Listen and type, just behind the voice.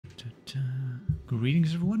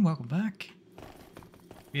Greetings everyone, welcome back.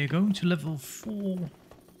 We are going to level 4-2.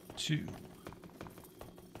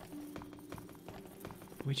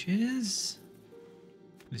 Which is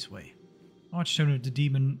this way. Archstone of the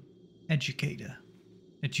Demon Adjudicator.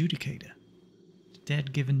 The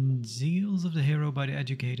dead given zeals of the hero by the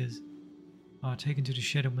educators are taken to the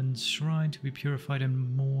Shadowman's shrine to be purified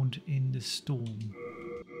and mourned in the storm.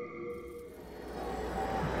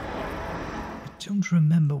 I don't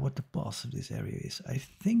remember what the boss of this area is. I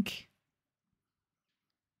think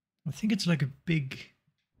it's like a big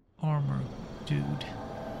armor dude,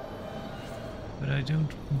 but I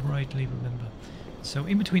don't rightly remember. So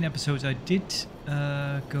in between episodes I did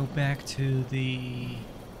go back to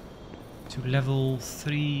level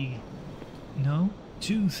 3, no,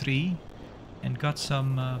 2-3 and got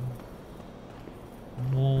some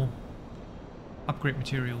more upgrade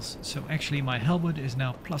materials. So actually my halberd is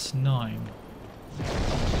now +9.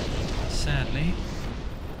 Sadly.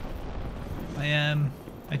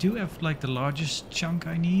 I do have like the largest chunk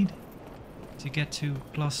I need to get to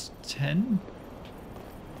 +10.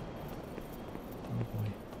 Oh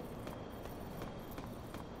boy.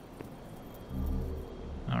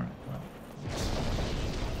 Alright, well.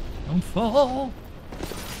 Don't fall!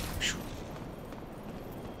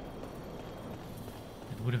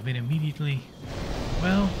 It would have been immediately...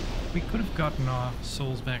 Well, we could have gotten our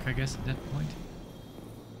souls back, I guess, at that point.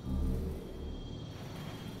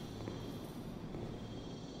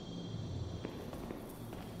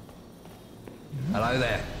 Hello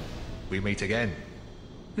there. We meet again.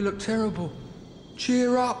 You look terrible.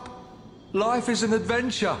 Cheer up. Life is an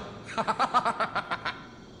adventure.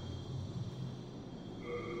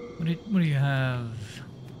 What do you have?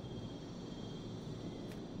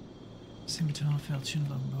 Scimitar, falchion,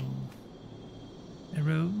 longbow,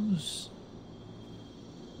 arrows.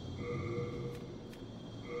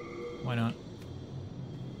 Why not?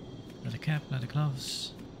 Leather cap, leather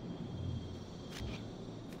gloves.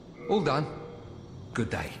 All done. Good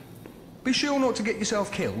day. Be sure not to get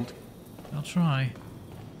yourself killed. I'll try.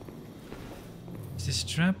 Is this a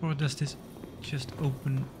trap or does this just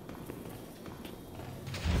open?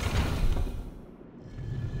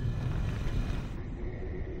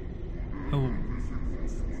 Oh.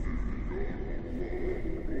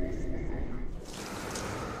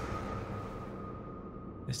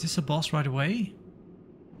 Is this a boss right away?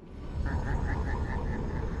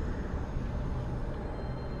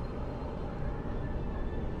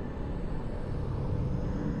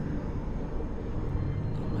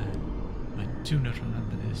 I do not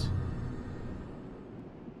remember this.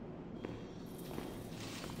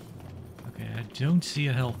 Okay, I don't see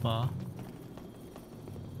a health bar.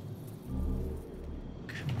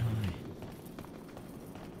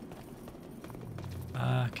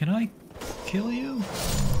 Can I kill you?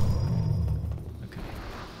 Okay.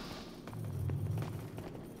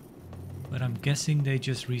 But I'm guessing they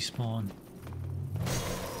just respawn.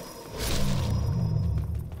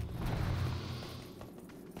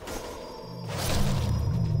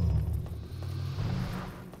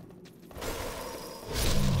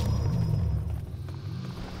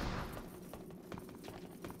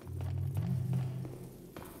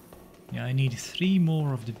 I need 3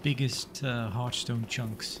 more of the biggest Heartstone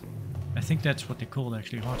chunks. I think that's what they called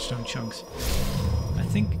actually, Heartstone chunks. I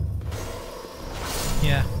think...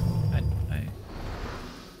 Yeah, I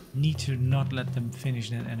need to not let them finish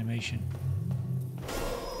that animation.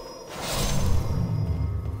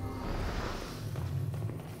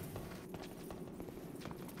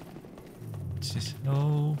 What's this?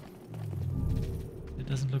 Oh, it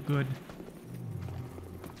doesn't look good.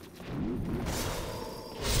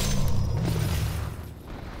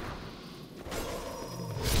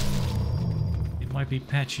 Might be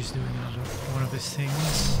Patches doing another one of his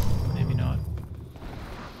things. Maybe not.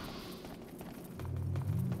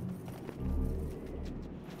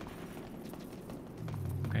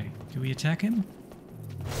 Okay, do we attack him?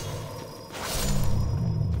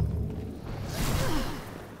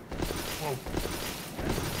 Whoa.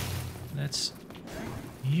 Let's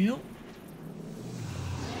heal.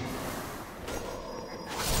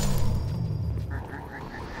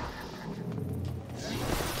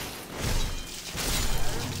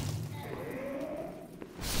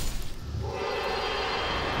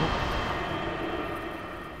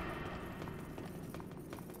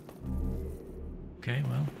 Okay,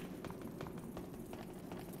 well,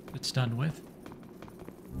 it's done with.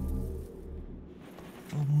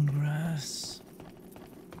 Full moon grass.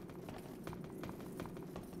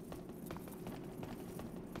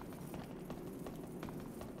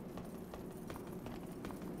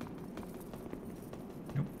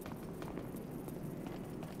 Nope.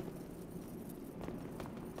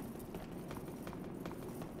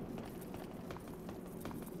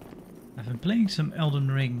 been playing some Elden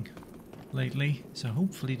Ring lately, so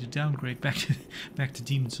hopefully the downgrade back to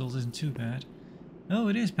Demon Souls isn't too bad. Oh,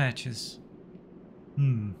 it is patches.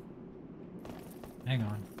 Hang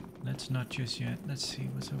on. Let's not just yet. Let's see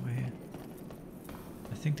what's over here.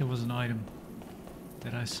 I think there was an item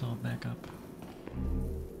that I saw back up.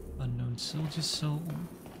 Unknown Soldier's Soul.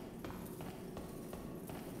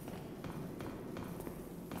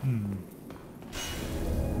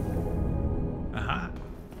 Aha!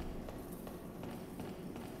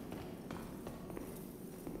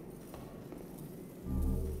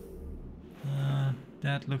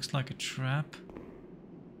 That looks like a trap.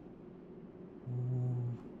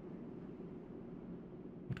 Ooh.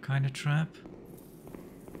 What kind of trap?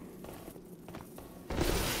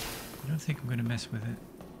 I don't think I'm gonna mess with it.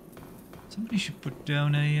 Somebody should put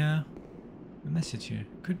down a message here.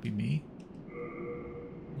 Could be me.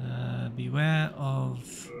 Beware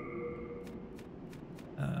of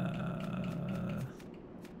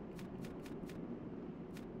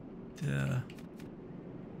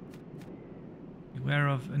beware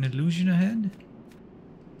of an illusion ahead?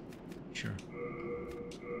 Sure.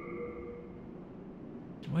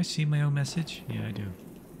 Do I see my own message? Yeah, I do.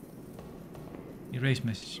 Erase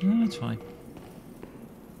message. No, that's fine.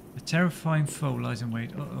 A terrifying foe lies in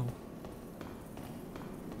wait. Uh-oh.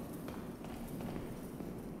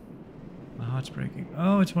 My heart's breaking.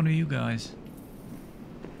 Oh, it's one of you guys.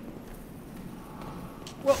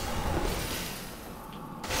 Whoa!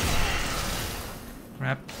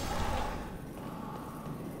 Crap.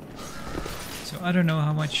 So I don't know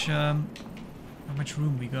how much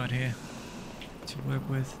room we got here to work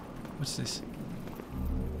with. What's this?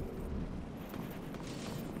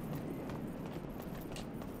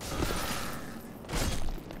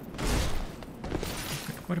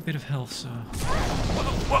 Quite a bit of health, so...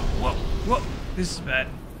 Whoa! This is bad.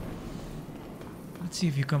 Let's see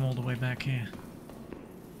if you come all the way back here.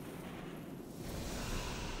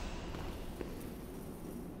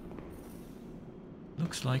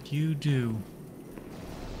 Looks like you do.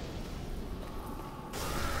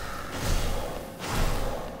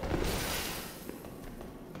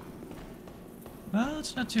 Well,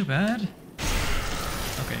 it's not too bad.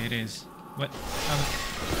 Okay, it is. What? I was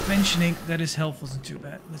mentioning that his health wasn't too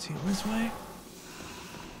bad. Let's heal this way.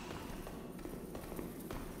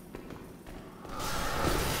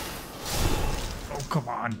 Oh, come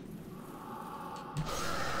on.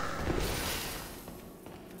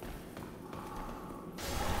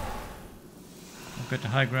 I've got the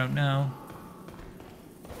high ground now.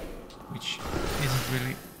 Which isn't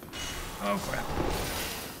really... Oh, crap.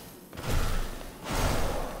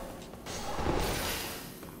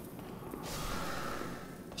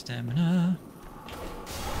 Stamina.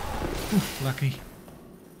 Ooh, lucky.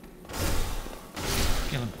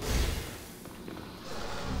 Kill him.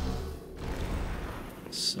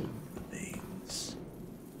 Soul remains.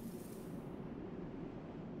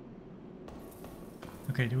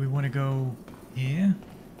 Okay, do we want to go here?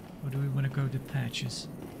 Or do we want to go to patches?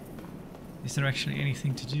 Is there actually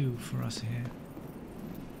anything to do for us here?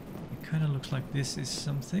 It kind of looks like this is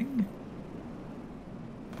something.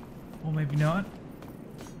 Or maybe not.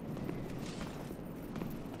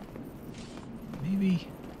 Maybe.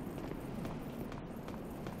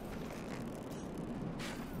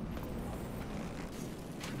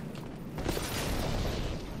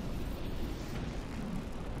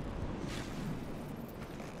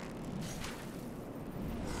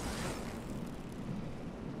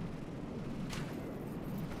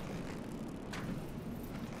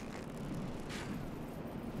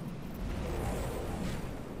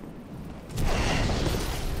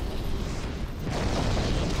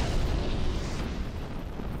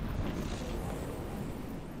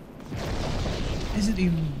 Is it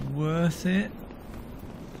even worth it?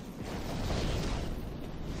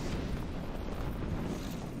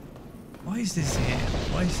 Why is this here?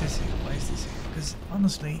 Why is this here? Why is this here? Because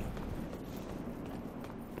honestly...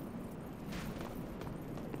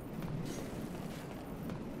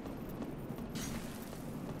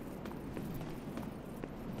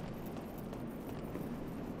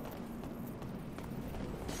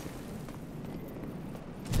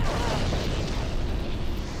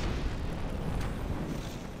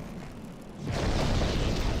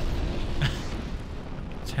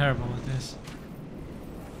 terrible at this.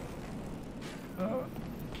 I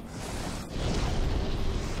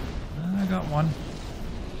got one.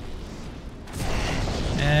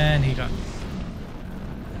 And he got...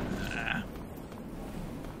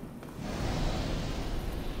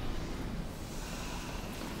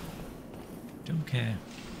 Don't care.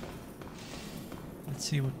 Let's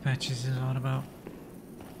see what patches is on about.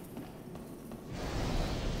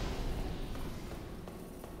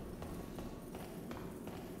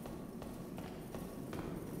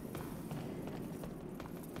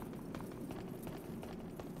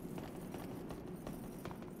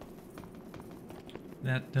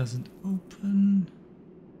 That doesn't open.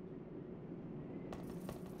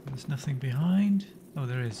 There's nothing behind. Oh,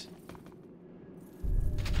 there is.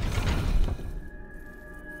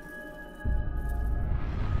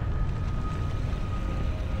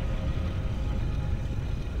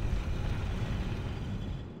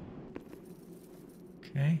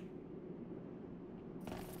 Okay.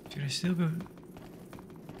 Should I still go?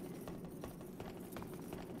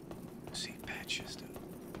 See patches though.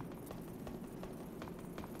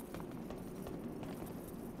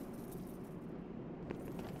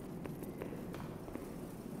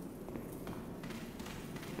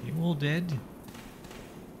 You all dead?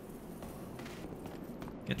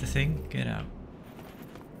 Get the thing, get out.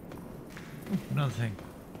 Ooh, another thing.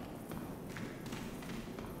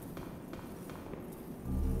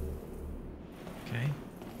 Okay.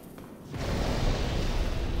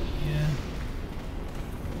 Yeah.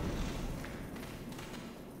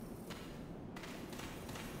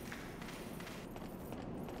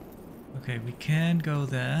 Okay, we can go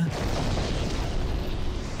there.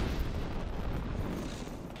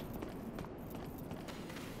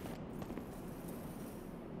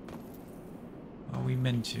 Are we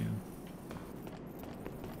meant to?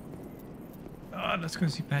 Ah, let's go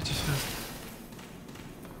see patches first.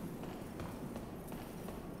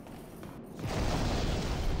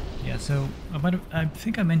 Yeah, so I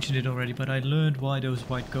think I mentioned it already, but I learned why those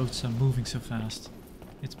white ghosts are moving so fast.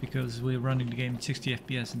 It's because we're running the game at 60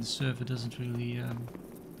 FPS and the server doesn't really.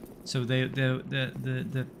 So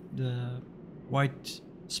the white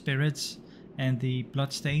spirits and the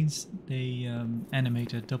bloodstains, they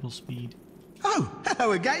animate at double speed. Oh,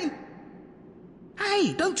 hello again.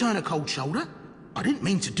 Hey, don't turn a cold shoulder. I didn't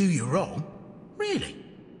mean to do you wrong. Really?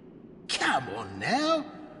 Come on now.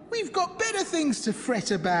 We've got better things to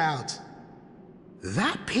fret about.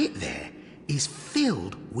 That pit there is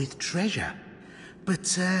filled with treasure.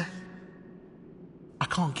 But, I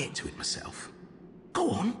can't get to it myself.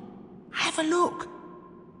 Go on, have a look.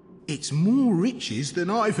 It's more riches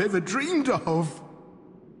than I've ever dreamed of.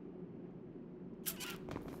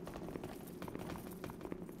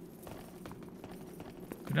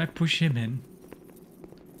 Could I push him in?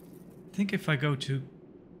 I think if I go too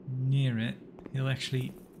near it, he'll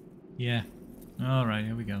actually... Yeah. Alright,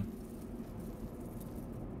 here we go.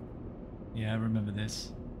 Yeah, I remember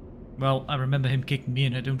this. Well, I remember him kicking me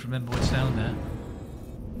in. I don't remember what's down there.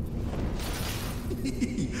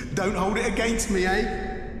 Don't hold it against me,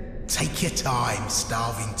 eh? Take your time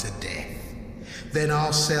starving to death. Then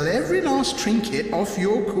I'll sell every last trinket off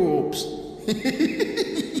your corpse.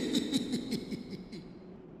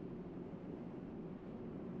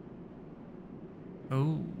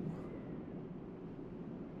 Oh.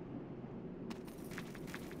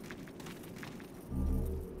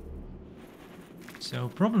 So,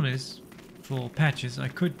 problem is, for patches, I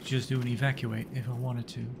could just do an evacuate if I wanted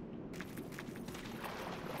to.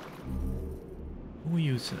 Who are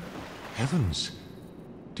you, sir? Heavens!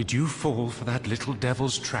 Did you fall for that little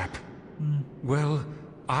devil's trap? Well,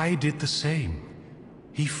 I did the same.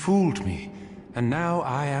 He fooled me, and now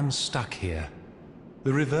I am stuck here.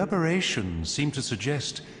 The reverberations seem to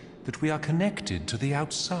suggest that we are connected to the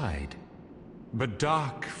outside. But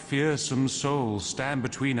dark, fearsome souls stand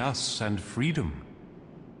between us and freedom.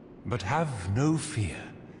 But have no fear.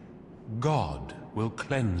 God will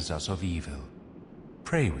cleanse us of evil.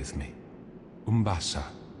 Pray with me. Umbasa.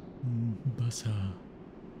 Umbasa.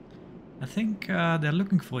 I think they're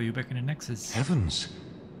looking for you back in the Nexus. Heavens.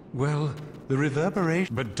 Well, the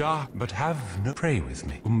reverberation... But dark, but have no... Pray with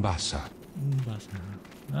me. Umbasa. Umbasa.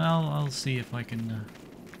 Well, I'll see if I can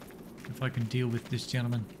deal with this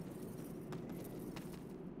gentleman.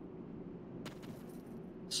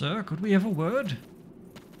 Sir, could we have a word?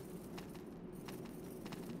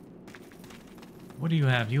 What do you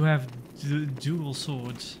have? You have dual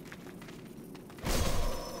swords.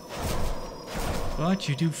 But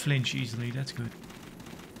you do flinch easily, that's good.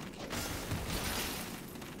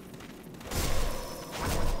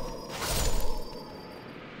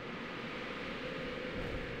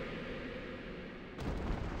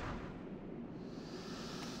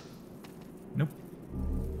 Nope.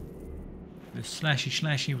 The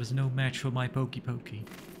slashy was no match for my pokey.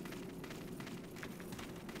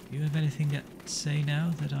 Do you have anything to say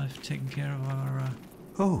now that I've taken care of our...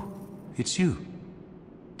 Oh, it's you.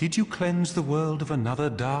 Did you cleanse the world of another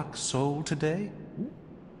dark soul today?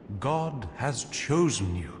 God has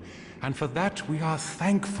chosen you, and for that we are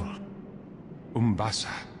thankful. Umbasa.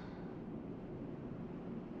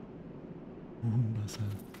 Umbasa.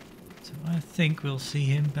 So I think we'll see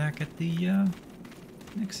him back at the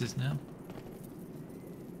Nexus now.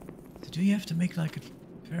 So do you have to make like a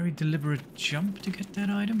Very deliberate jump to get that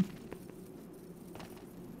item.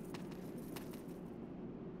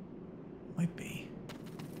 Might be.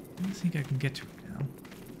 I don't think I can get to it now.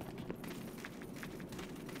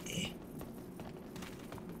 Eh.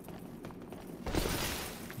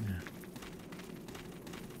 No.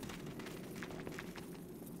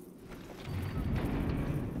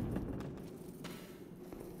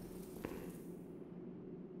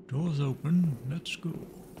 Doors open. Let's go.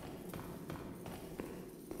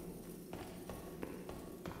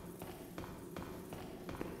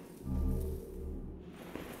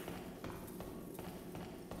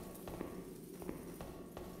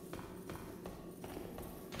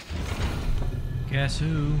 Guess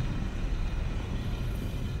who?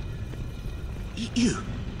 You.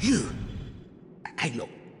 Hey, look,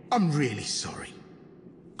 I'm really sorry.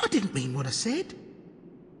 I didn't mean what I said.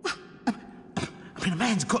 Well, I mean, a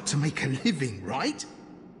man's got to make a living, right?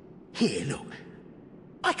 Here, look.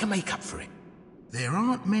 I can make up for it. There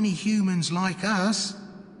aren't many humans like us.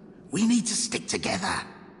 We need to stick together.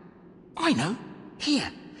 I know.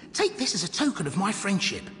 Here, take this as a token of my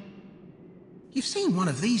friendship. You've seen one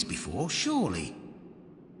of these before, surely.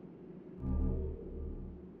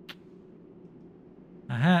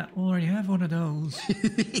 I already have one of those.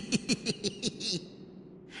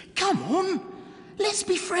 Come on, let's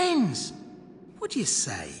be friends. What do you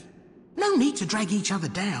say? No need to drag each other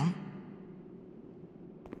down.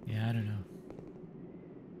 Yeah, I don't know.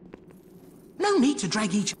 No need to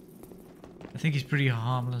drag each... I think he's pretty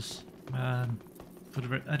harmless. For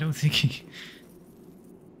the I don't think he...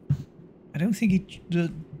 I don't think he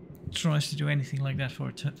tries to do anything like that for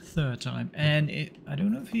a third time. And I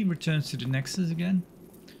don't know if he returns to the Nexus again.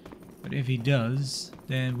 But if he does,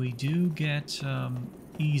 then we do get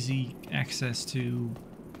easy access to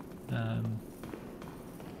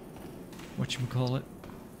whatchamacallit,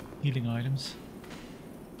 healing items,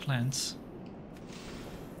 plants.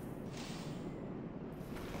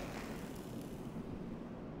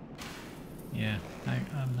 Yeah,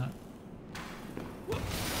 I'm not...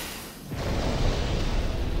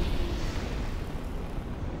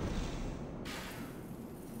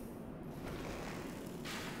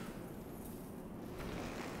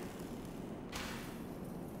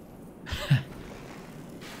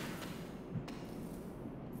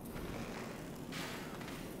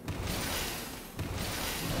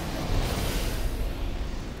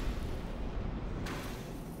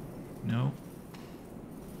 No.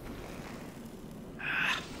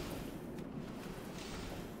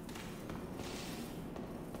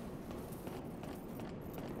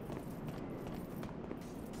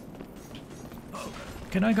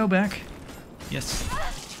 Can I go back? Yes.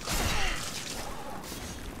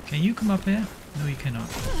 Can you come up here? No, you cannot.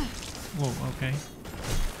 Whoa, okay.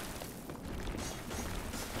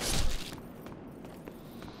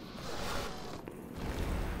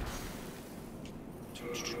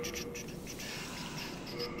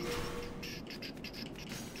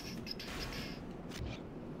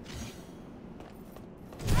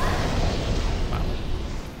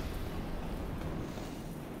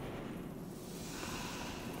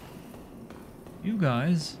 You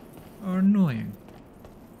guys are annoying.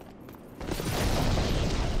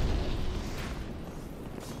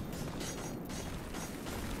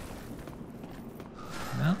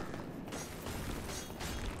 Well.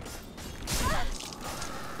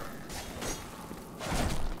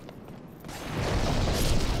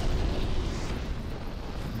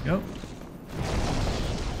 There we go.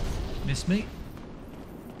 Miss me?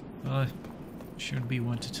 Well, I shouldn't be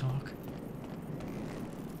one to talk.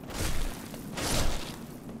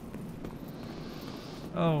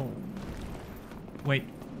 Oh, wait,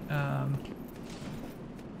 'cause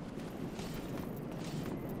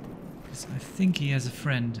I think he has a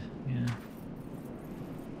friend, yeah.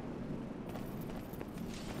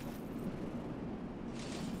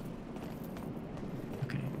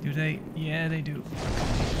 Okay, do they? Yeah, they do.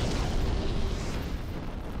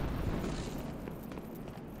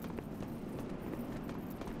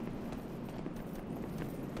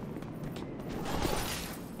 Okay.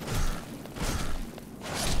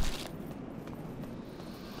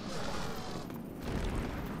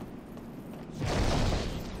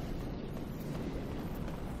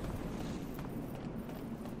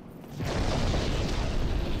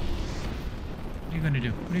 What are you gonna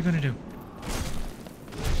do? What are you gonna do?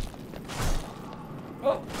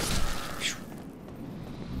 Oh!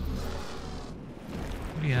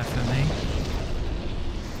 What do you have for me?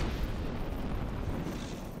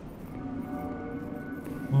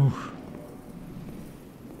 Oof.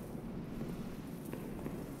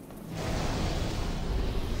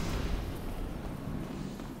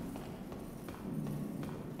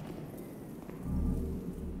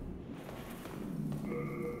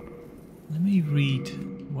 me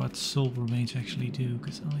read what soul remains actually do,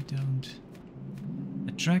 because I don't.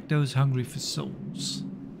 Attract those hungry for souls.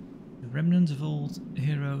 The remnants of old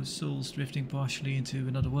heroes' souls drifting partially into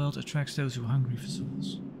another world attracts those who are hungry for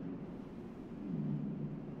souls.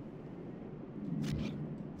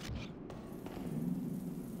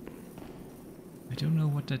 I don't know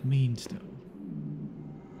what that means though.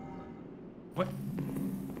 What?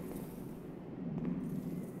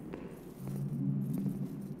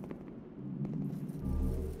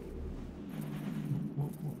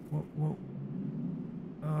 Whoa.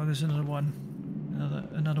 Oh, there's another one.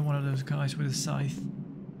 Another one of those guys with a scythe.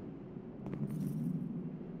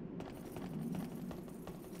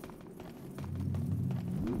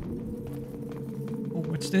 Oh,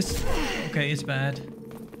 what's this? Okay, it's bad.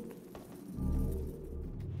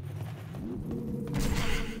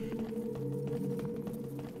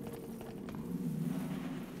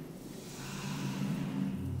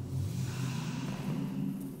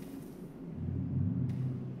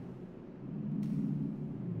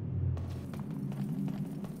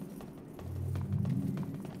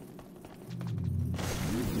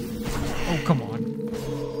 Oh, come on.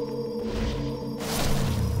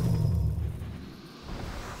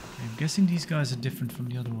 I'm guessing these guys are different from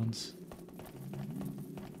the other ones.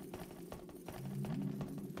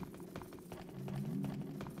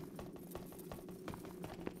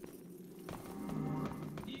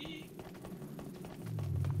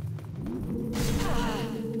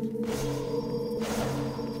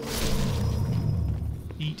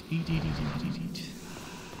 Eat.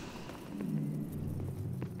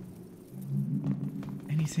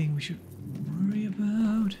 Anything we should worry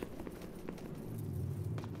about?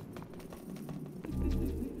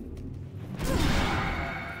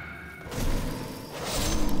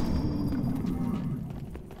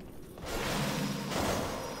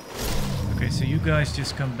 Okay, so you guys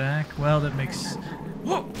just come back. Well, that makes...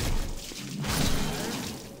 Whoa!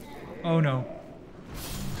 Oh no.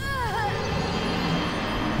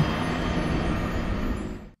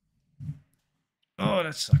 Oh,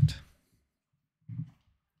 that sucked.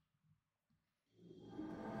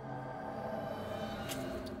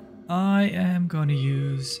 I am gonna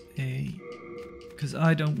use a... because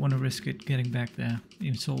I don't want to risk it getting back there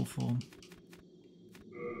in soul form.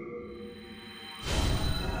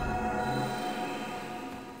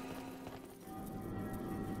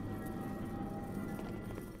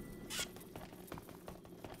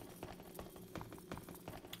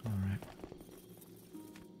 Alright.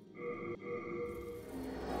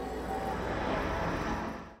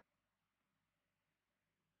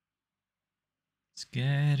 It's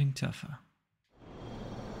getting tougher.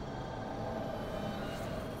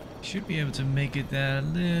 Should be able to make it there a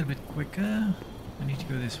little bit quicker. I need to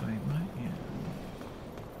go this way, right? Yeah.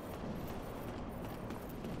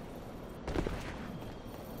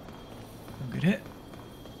 Good hit.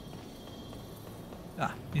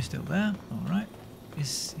 Ah, he's still there. Alright.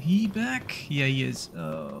 Is he back? Yeah, he is.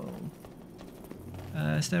 Oh.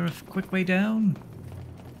 Is there a quick way down?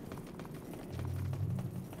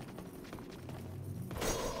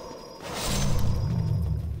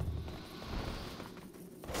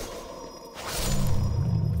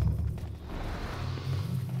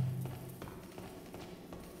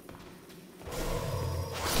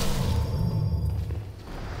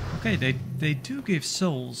 Okay, they do give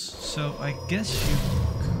souls, so I guess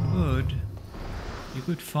you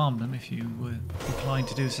could farm them if you were inclined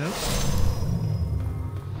to do so.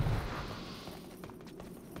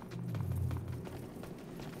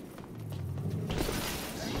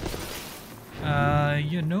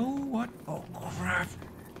 You know what? Oh crap!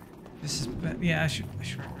 This is bad. Yeah, I should.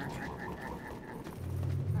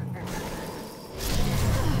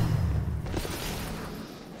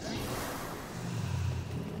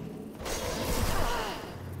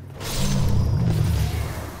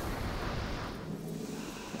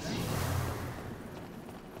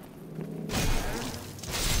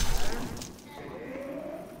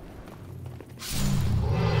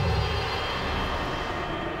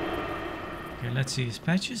 Let's see, is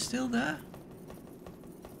Patches still there?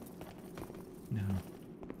 No.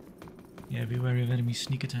 Yeah, be wary of enemy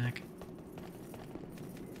sneak attack.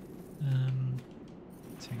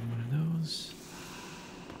 Take one of those.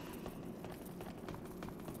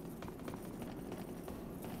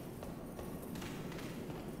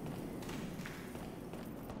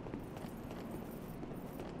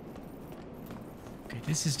 Okay,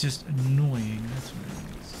 this is just annoying, that's what it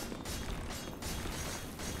is.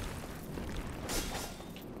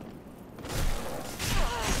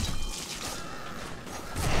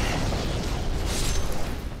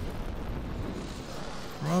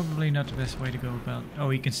 Probably not the best way to go about... Oh,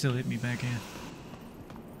 he can still hit me back here.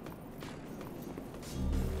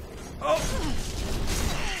 Oh!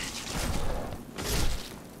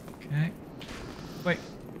 Okay. Wait.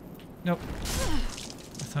 Nope.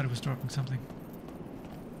 I thought it was dropping something.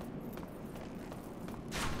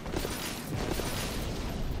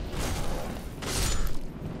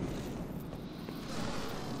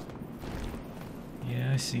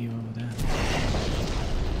 Yeah, I see you over there.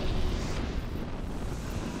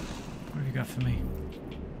 What have you got for me?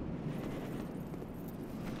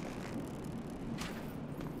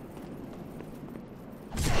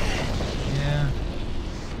 Yeah.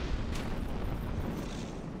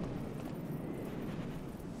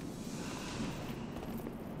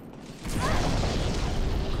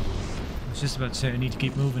 I was just about to say I need to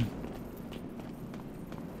keep moving.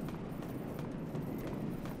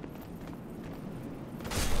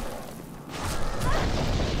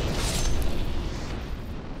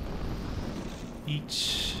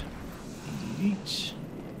 Each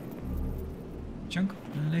chunk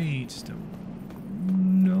blades though.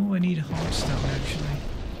 No, I need hardstone actually.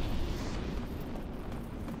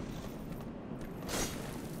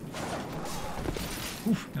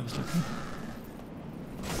 Oof, that was lucky.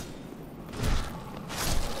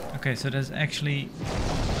 Okay, so there's actually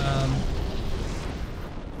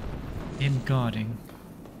him guarding.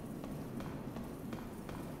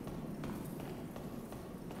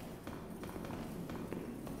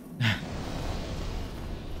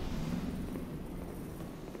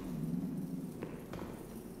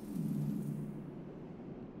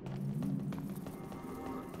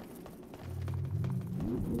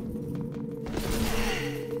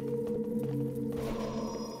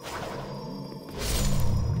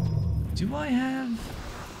 Do I have...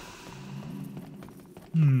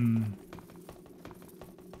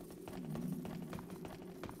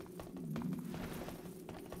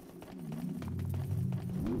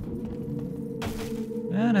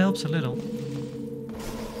 That helps a little.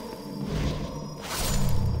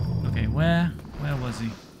 Okay, where was he?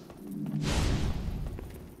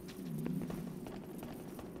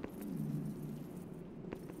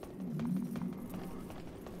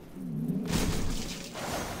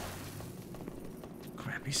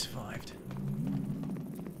 Crap, he survived.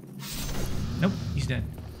 Nope, he's dead.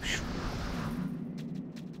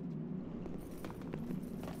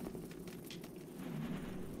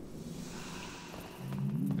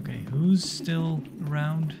 Okay, who's still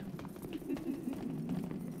around?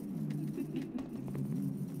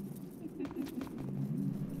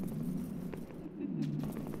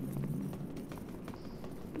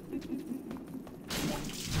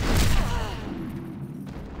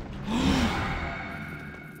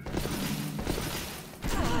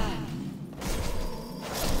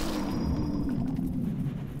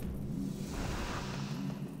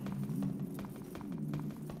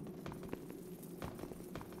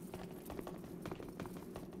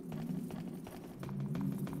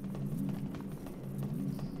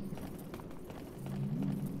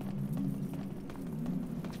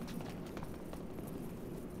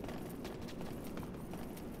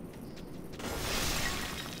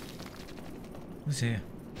 Who's here?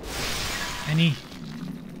 Any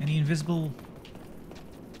invisible?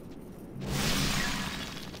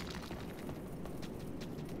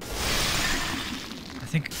 I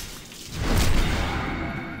think.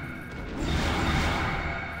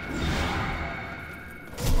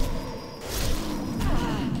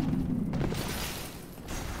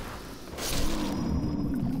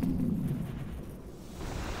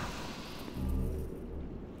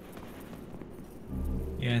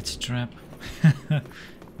 Yeah, it's a trap.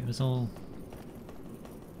 It was all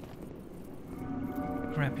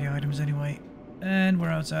crappy items anyway. And we're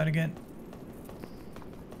outside again.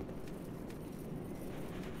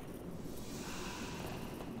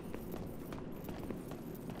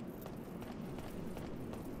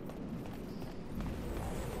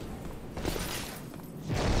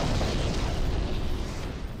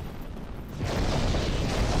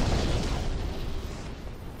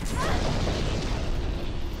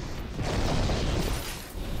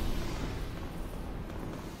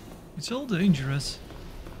 It's all dangerous.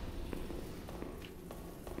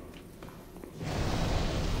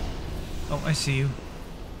 Oh, I see you.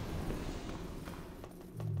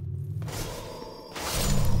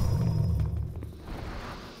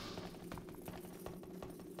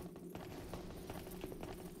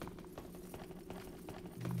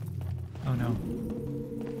 Oh no.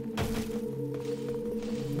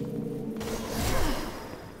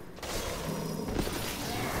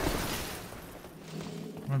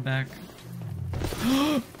 Run back.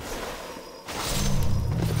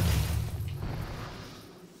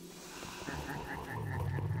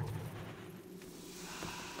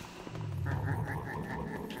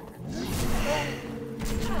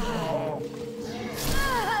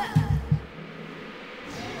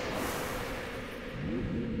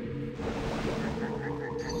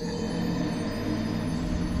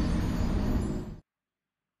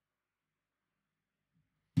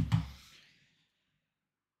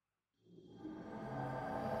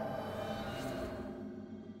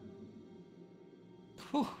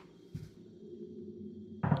 Whew.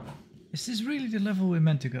 Is this really the level we're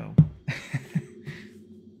meant to go?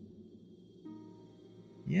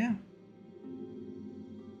 Yeah.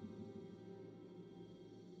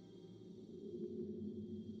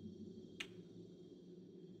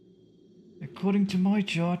 According to my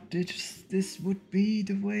chart, this would be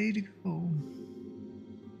the way to go.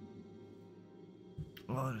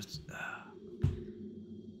 Oh,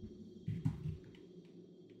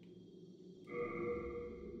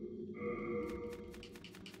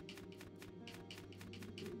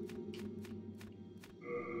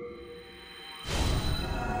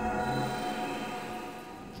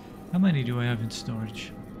 how many do I have in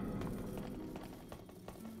storage?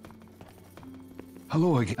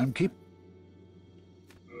 Hello again,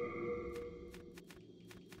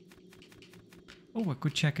 Oh, I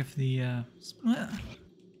could check if the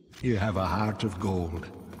You have a heart of gold.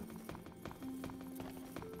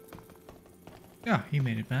 yeah, he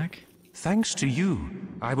made it back. Thanks to you,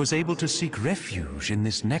 I was able to seek refuge in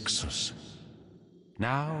this nexus.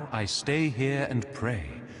 Now I stay here and pray,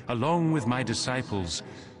 along with my disciples,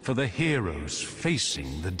 for the heroes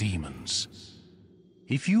facing the demons.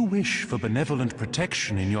 If you wish for benevolent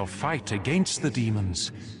protection in your fight against the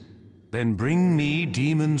demons, then bring me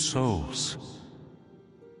demon souls.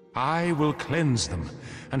 I will cleanse them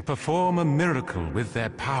and perform a miracle with their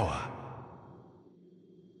power.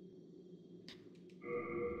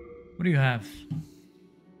 What do you have?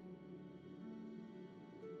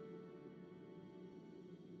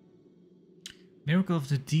 Miracle of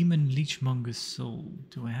the Demon Leechmonger's Soul.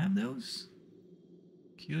 Do I have those?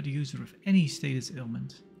 Cure the user of any status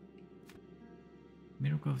ailment.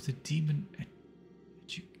 Miracle of the Demon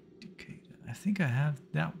Educator. I think I have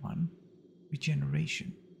that one.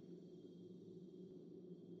 Regeneration.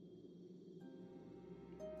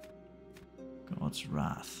 God's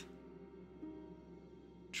Wrath.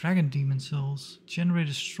 Dragon Demon Souls. Generate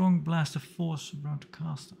a strong blast of force around the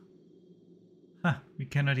caster. Ha! We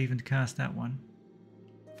cannot even cast that one.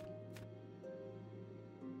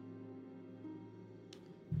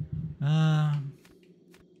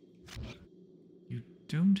 You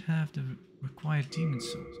don't have the required Demon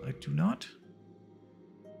Souls. I do not.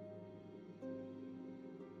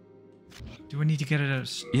 Do I need to get it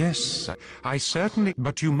out? Yes, I certainly...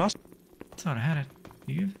 But you must... I thought I had it.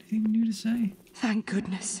 Do you have anything new to say? Thank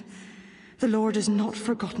goodness. The Lord has not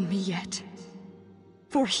forgotten me yet.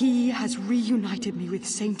 For he has reunited me with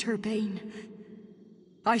Saint Urbane.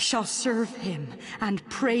 I shall serve him and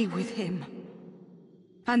pray with him,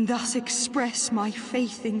 and thus express my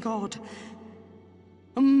faith in God.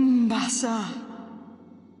 Mbasa.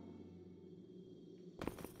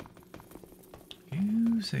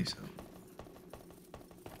 You say so.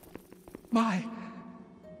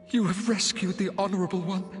 You have rescued the Honorable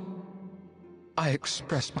One. I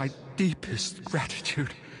express my deepest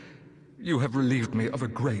gratitude. You have relieved me of a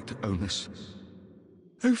great onus.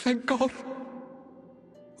 Oh, thank God.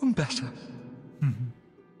 Better.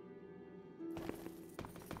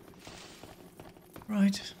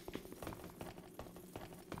 Right.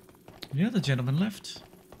 The other gentleman left.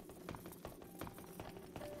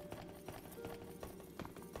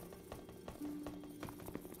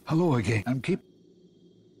 Hello again.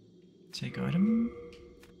 Take item.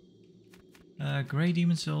 Grey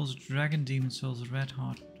Demon Souls, Dragon Demon Souls, Red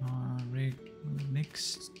Heart,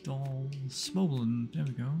 Mixed Doll, Smoblin. There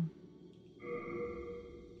we go.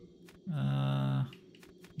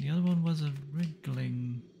 The other one was a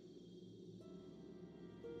Wriggling.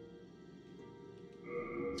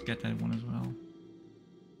 Let's get that one as well.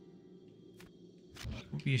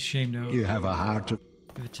 Would be a shame though. You have a heart of...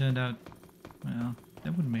 If it turned out, well,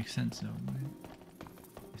 that wouldn't make sense though, right?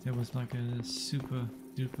 If there was like a super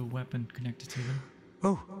duper weapon connected to them.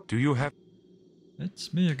 Oh, do you have...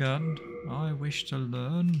 It's me again. I wish to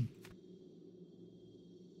learn.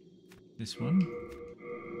 This one.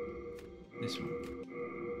 This one.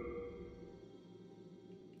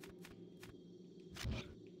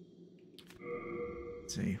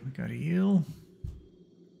 Let's see, we got a heal.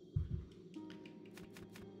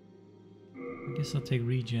 I guess I'll take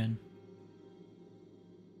regen.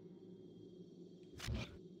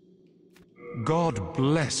 God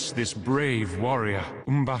bless this brave warrior,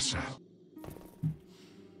 Mbasa.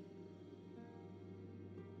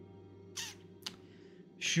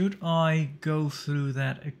 Should I go through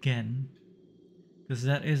that again? Because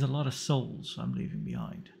that is a lot of souls I'm leaving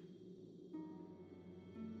behind.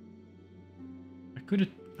 I could have...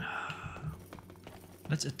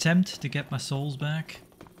 Let's attempt to get my souls back.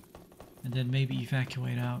 And then maybe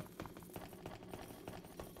evacuate out.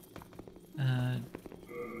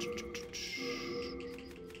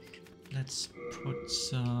 Let's put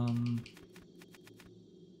some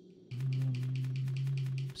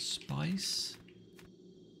spice.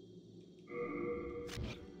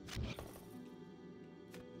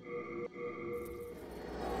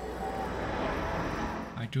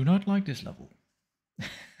 I do not like this level.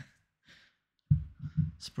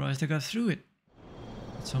 Surprised I got through it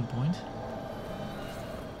at some point.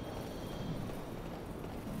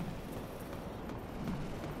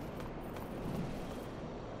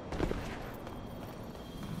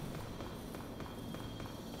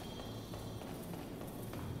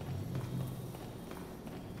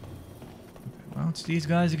 Well, it's these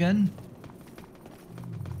guys again.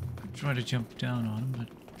 Could try to jump down on them, but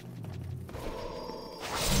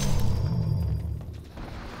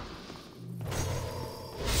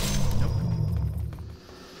nope.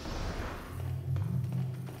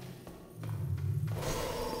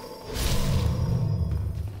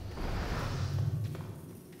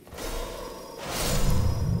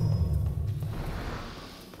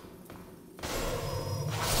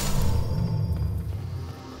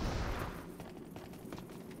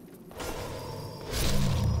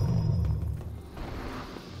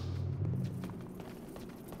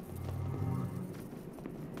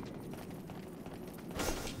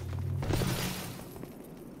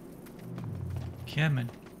 Yeah, man.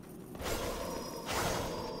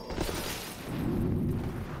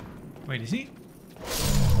 Wait, is he?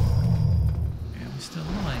 Yeah, we're still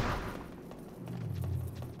alive.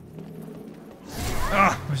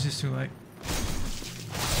 Ah, was this too late?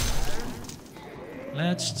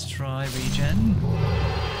 Let's try regen.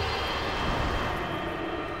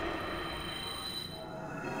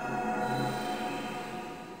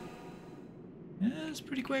 Yeah, it's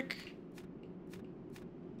pretty quick.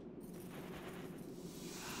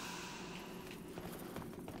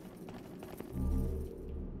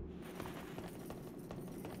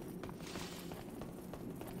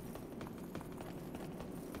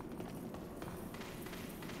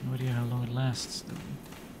 No idea how long it lasts though.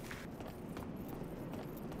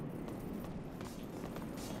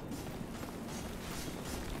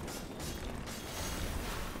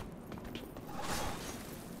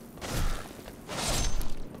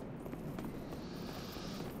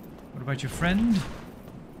 What about your friend?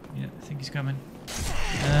 Yeah, I think he's coming.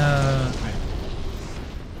 Okay.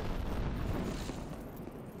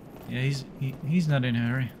 Yeah, he's not in a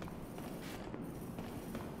hurry.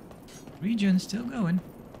 Regen's still going.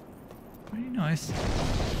 Pretty nice.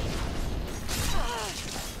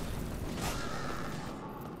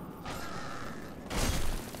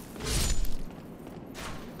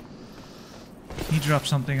 He dropped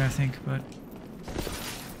something, I think, but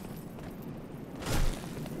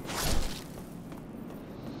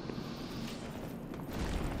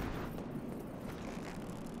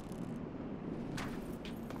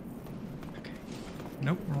okay.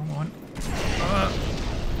 Nope, wrong one.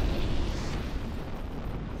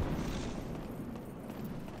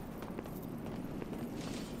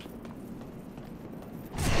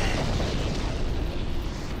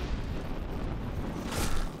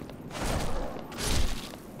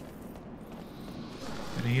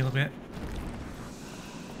 Heal a bit.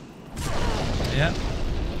 Yeah.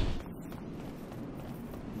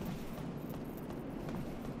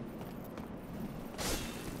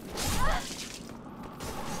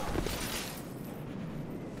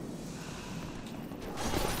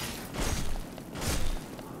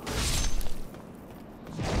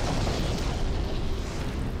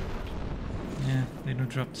 Yeah, they don't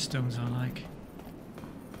drop the stones I like.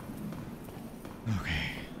 Okay.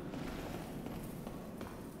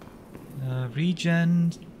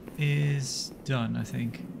 Regen is done, I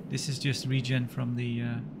think. This is just regen from the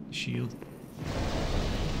shield. I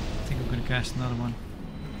think I'm gonna cast another one.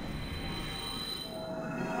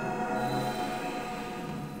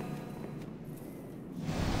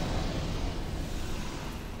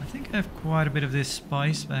 I think I have quite a bit of this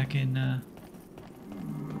spice back in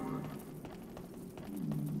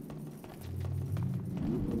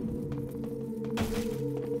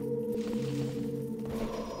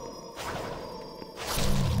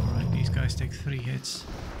take 3 hits.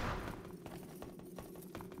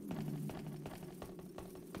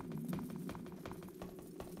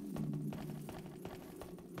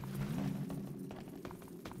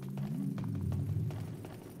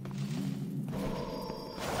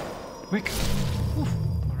 Quick! Oof.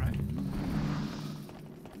 All right.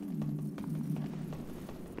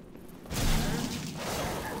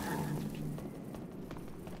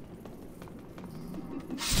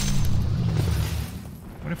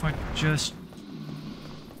 What if I just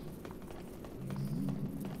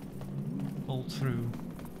bolt through?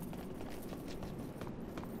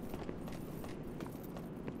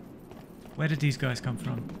 Where did these guys come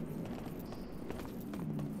from?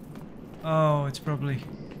 Oh, it's probably...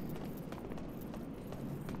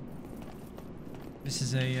 This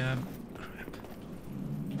is a... crap.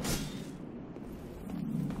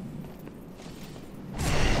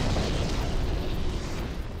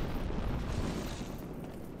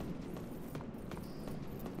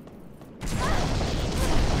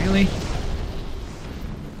 Really?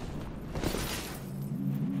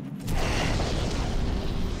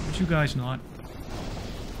 Would you guys not?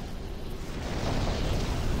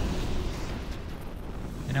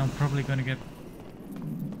 And I'm probably gonna get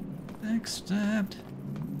backstabbed.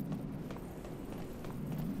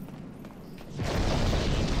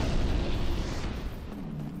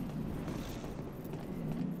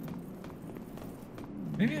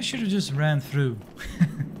 Maybe I should have just ran through.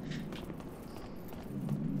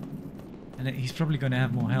 And he's probably gonna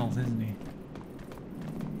have more health, isn't he?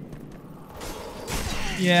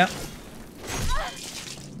 Yeah.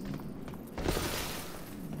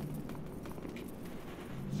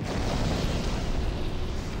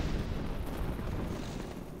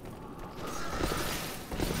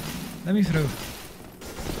 Let me through.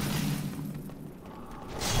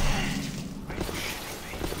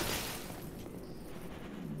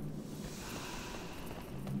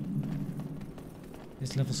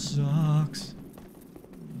 This level sucks.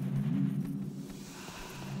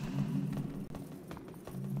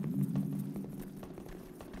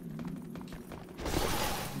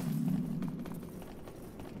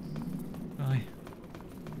 Bye.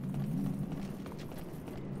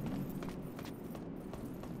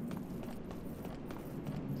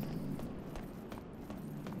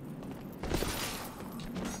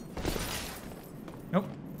 Nope.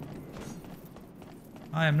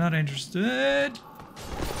 I am not interested.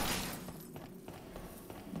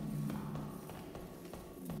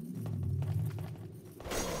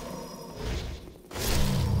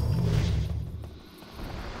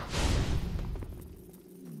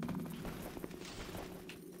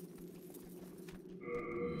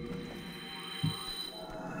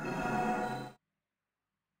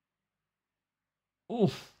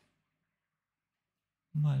 Oh,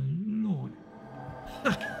 my lord.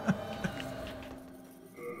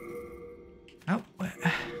 Oh,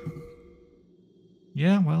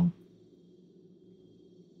 yeah, well,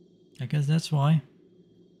 I guess that's why.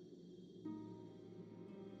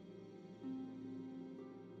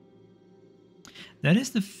 That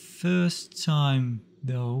is the first time,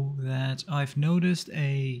 though, that I've noticed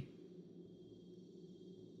a...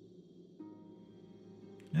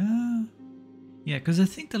 yeah, because I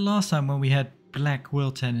think the last time when we had Black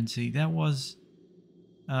Will Tendency, that was...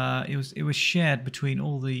 it was shared between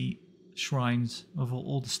all the shrines of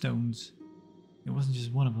all the stones. It wasn't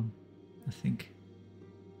just one of them, I think.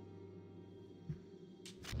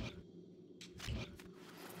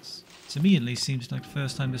 To me at least seems like the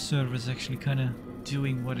first time the server is actually kind of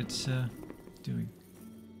doing what it's doing.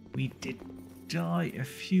 We did die a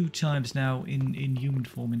few times now in human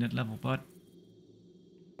form in that level, but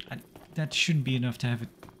that shouldn't be enough to have it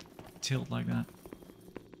tilt like that.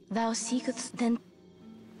 Thou seekest then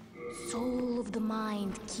soul of the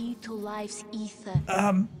mind, key to life's ether.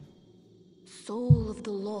 Soul of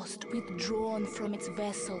the lost, withdrawn from its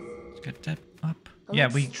vessel. Let's get that up.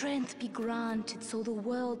 Let strength be granted so the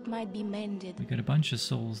world might be mended. We got a bunch of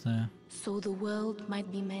souls there. So the world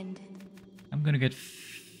might be mended. I'm gonna get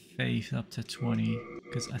faith up to 20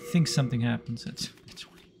 because I think something happens at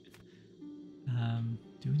 20.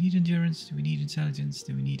 Do we need endurance? Do we need intelligence?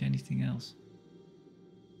 Do we need anything else?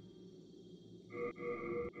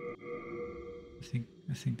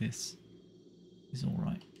 I think this is all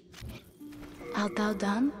right. Art thou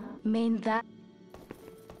done? Main that.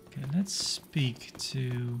 Okay, let's speak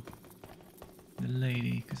to the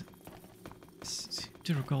lady because I seem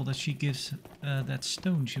to recall that she gives that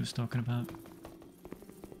stone she was talking about.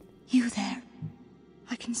 You there?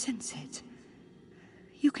 I can sense it.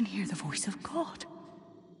 You can hear the voice of God.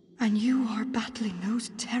 And you are battling those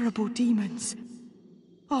terrible demons.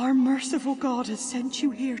 Our merciful God has sent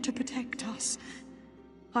you here to protect us.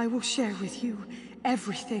 I will share with you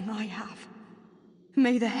everything I have.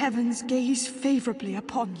 May the heavens gaze favorably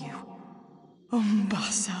upon you.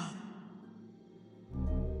 Umbasa.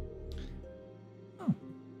 Oh.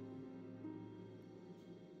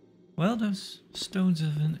 Well, those stones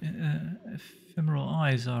of ephemeral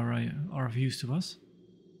eyes are of use to us.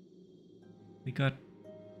 We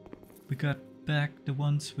got back the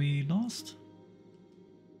ones we lost.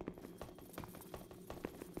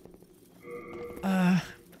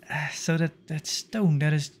 So that stone,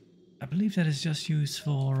 that is, I believe that is just used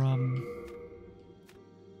for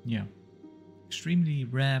yeah. Extremely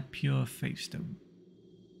rare pure faith stone.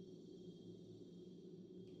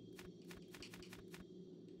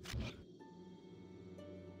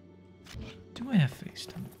 Do I have faith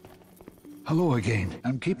stone? Hello again.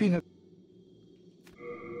 I'm keeping a...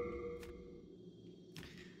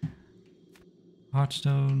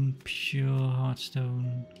 Heartstone, pure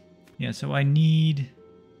heartstone. Yeah, so I need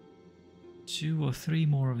 2 or 3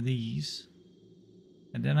 more of these.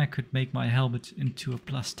 And then I could make my helmet into a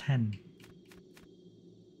 +10.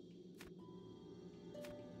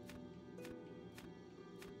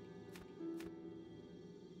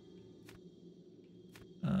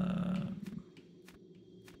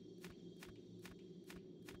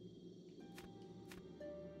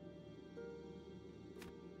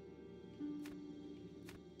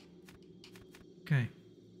 Okay.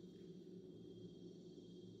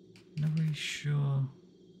 Not really sure.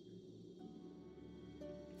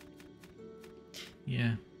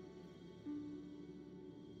 Yeah.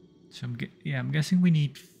 So I'm guessing we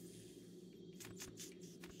need.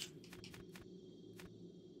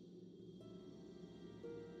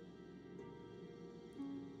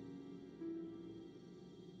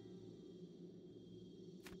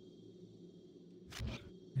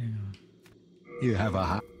 Hang on. You have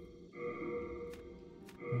a...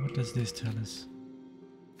 What does this tell us?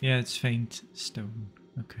 Yeah, it's faint stone.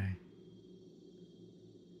 Okay.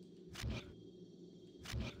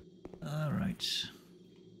 All right.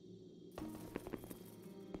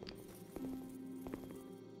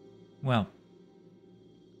 Well,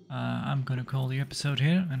 I'm gonna call the episode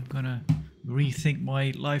here. I'm gonna rethink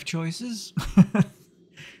my life choices.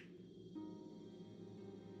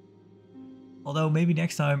 Although maybe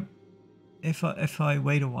next time, if I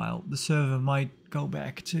wait a while, the server might go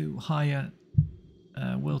back to higher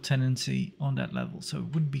will tendency on that level, so it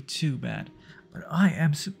wouldn't be too bad. But I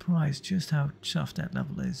am surprised just how tough that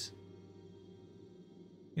level is.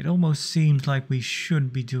 It almost seems like we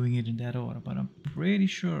shouldn't be doing it in that order, but I'm pretty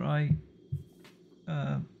sure I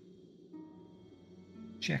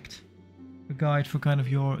checked a guide for kind of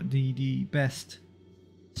the best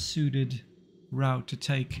suited route to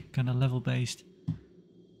take, kind of level based.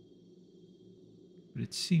 But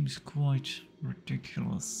it seems quite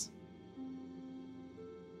ridiculous.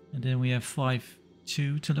 And then we have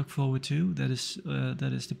 5-2 to look forward to. That is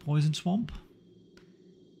the poison swamp.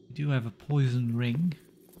 We do have a poison ring,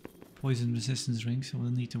 poison resistance ring, so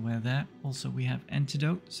we'll need to wear that. Also, we have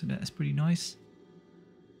antidote, so that is pretty nice.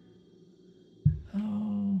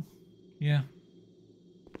 Oh, yeah.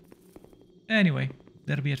 Anyway,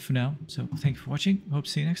 that'll be it for now. So thank you for watching. Hope to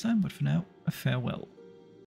see you next time. But for now, a farewell.